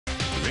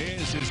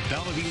This is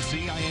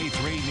WCIA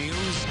 3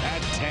 News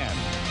at 10.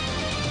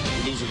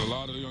 We're losing a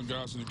lot of young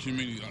guys in the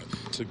community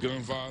to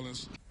gun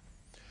violence.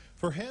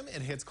 For him,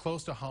 it hits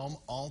close to home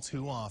all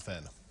too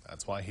often.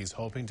 That's why he's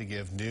hoping to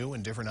give new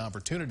and different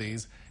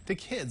opportunities to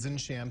kids in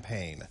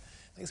Champaign.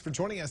 Thanks for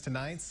joining us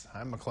tonight.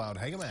 I'm McLeod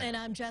Hageman. And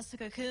I'm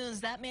Jessica Coons.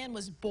 That man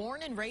was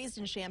born and raised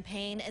in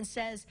Champaign and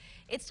says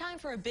it's time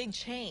for a big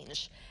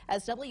change.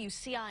 As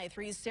WCIA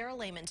 3's Sarah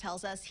Lehman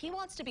tells us, he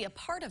wants to be a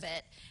part of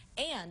it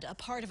and a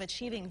part of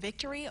achieving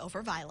victory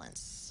over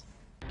violence.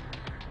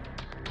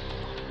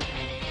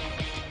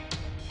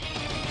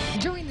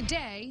 During the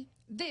day,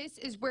 this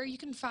is where you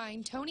can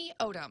find Tony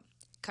Odom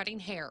cutting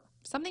hair,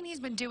 something he's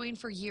been doing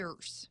for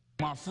years.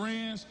 My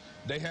friends,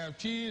 they have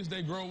kids,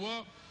 they grow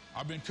up.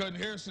 I've been cutting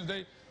hair since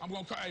I'm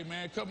going to cut, hey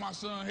man, cut my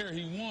son hair,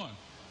 he won.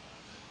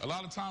 A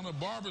lot of time at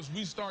barbers,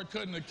 we start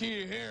cutting a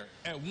kid hair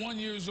at 1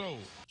 year old.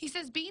 He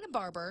says being a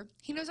barber,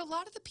 he knows a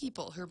lot of the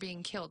people who are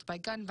being killed by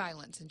gun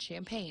violence in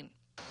Champaign.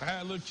 I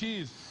had little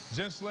kids.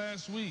 Just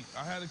last week,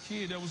 I had a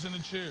kid that was in a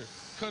chair,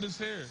 cut his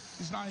hair.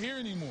 He's not here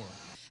anymore.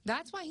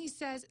 That's why he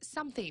says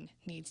something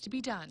needs to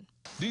be done.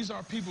 These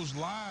are people's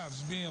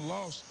lives being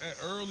lost at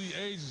early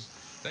ages.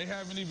 They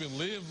haven't even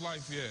lived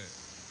life yet.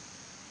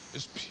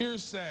 It's pure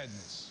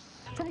sadness.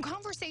 From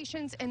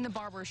conversations in the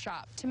barber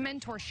shop to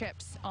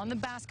mentorships on the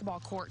basketball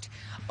court,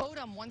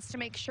 Odom wants to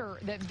make sure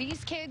that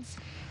these kids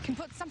can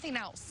put something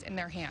else in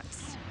their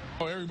hands.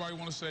 Oh, everybody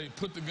want to say,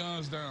 put the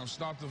guns down,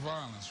 stop the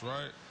violence,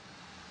 right?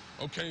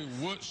 Okay,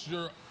 what's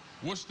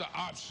the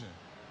option?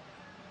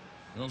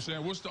 You know what I'm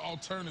saying? What's the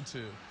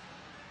alternative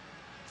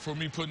for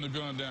me putting the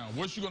gun down?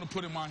 What you going to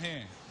put in my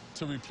hand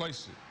to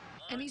replace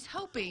it? And he's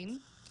hoping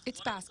it's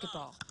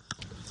basketball.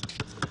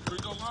 Free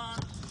throw line.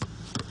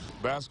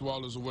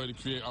 Basketball is a way to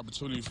create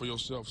opportunity for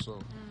yourself, so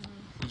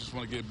we just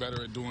want to get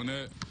better at doing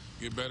that,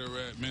 get better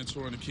at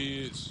mentoring the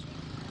kids,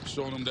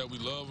 showing them that we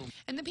love them.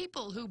 And the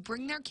people who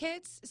bring their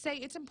kids say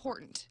it's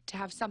important to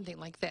have something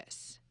like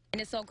this. And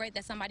it's so great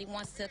that somebody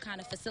wants to kind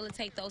of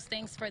facilitate those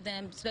things for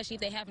them, especially if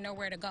they have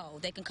nowhere to go.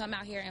 They can come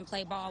out here and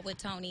play ball with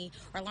Tony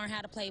or learn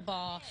how to play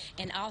ball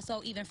and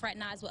also even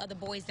fraternize with other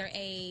boys their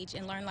age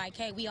and learn like,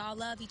 hey, we all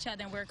love each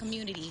other and we're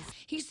communities.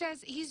 He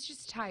says he's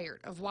just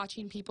tired of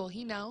watching people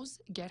he knows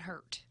get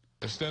hurt.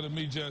 Instead of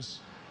me just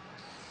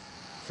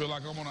feel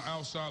like I'm on the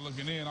outside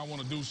looking in, I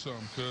want to do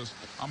something because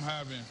I'm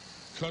having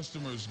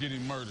customers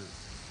getting murdered.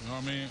 You know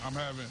what I mean? I'm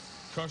having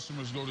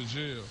customers go to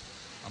jail.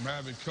 I'm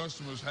having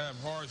customers have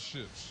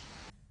hardships.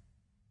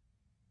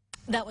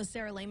 That was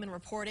Sarah Lehman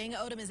reporting.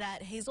 Odom is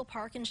at Hazel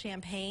Park in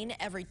Champaign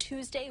every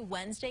Tuesday,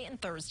 Wednesday,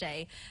 and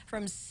Thursday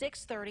from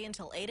 6:30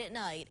 until 8 at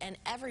night, and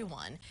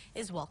everyone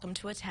is welcome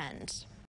to attend.